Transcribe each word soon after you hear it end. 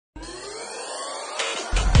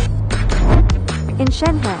In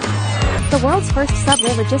Shenzhen, the world's first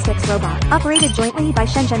subway logistics robot, operated jointly by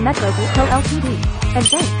Shenzhen Metro Group Co. Ltd. and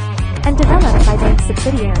Bank, and developed by Bank's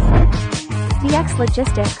subsidiary, VX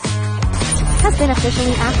Logistics, has been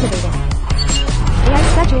officially activated. AI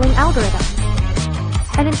scheduling algorithms,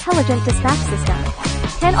 an intelligent dispatch system,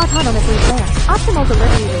 can autonomously plan optimal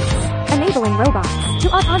delivery routes, enabling robots to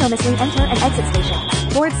autonomously enter and exit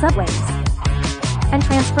stations, board subways, and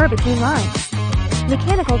transfer between lines.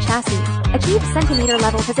 Mechanical chassis achieve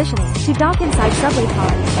centimeter-level positioning to dock inside subway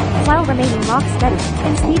cars while remaining rock-steady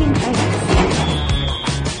in speeding trains.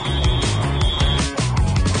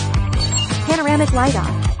 Panoramic LiDAR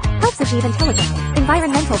helps achieve intelligent,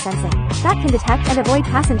 environmental sensing that can detect and avoid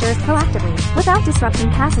passengers proactively without disrupting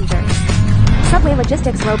passengers. Subway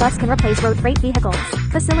logistics robots can replace road freight vehicles,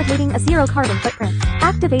 facilitating a zero-carbon footprint,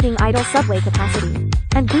 activating idle subway capacity,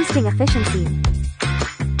 and boosting efficiency.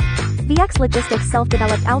 VX Logistics'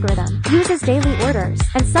 self-developed algorithm uses daily orders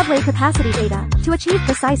and subway capacity data to achieve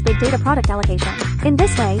precise big data product allocation. In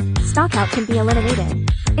this way, stockout can be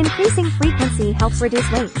eliminated. Increasing frequency helps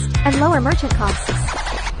reduce waste and lower merchant costs.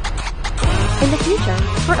 In the future,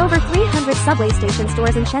 for over 300 subway station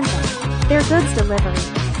stores in Shenzhen, their goods delivery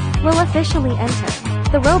will officially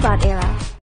enter the robot era.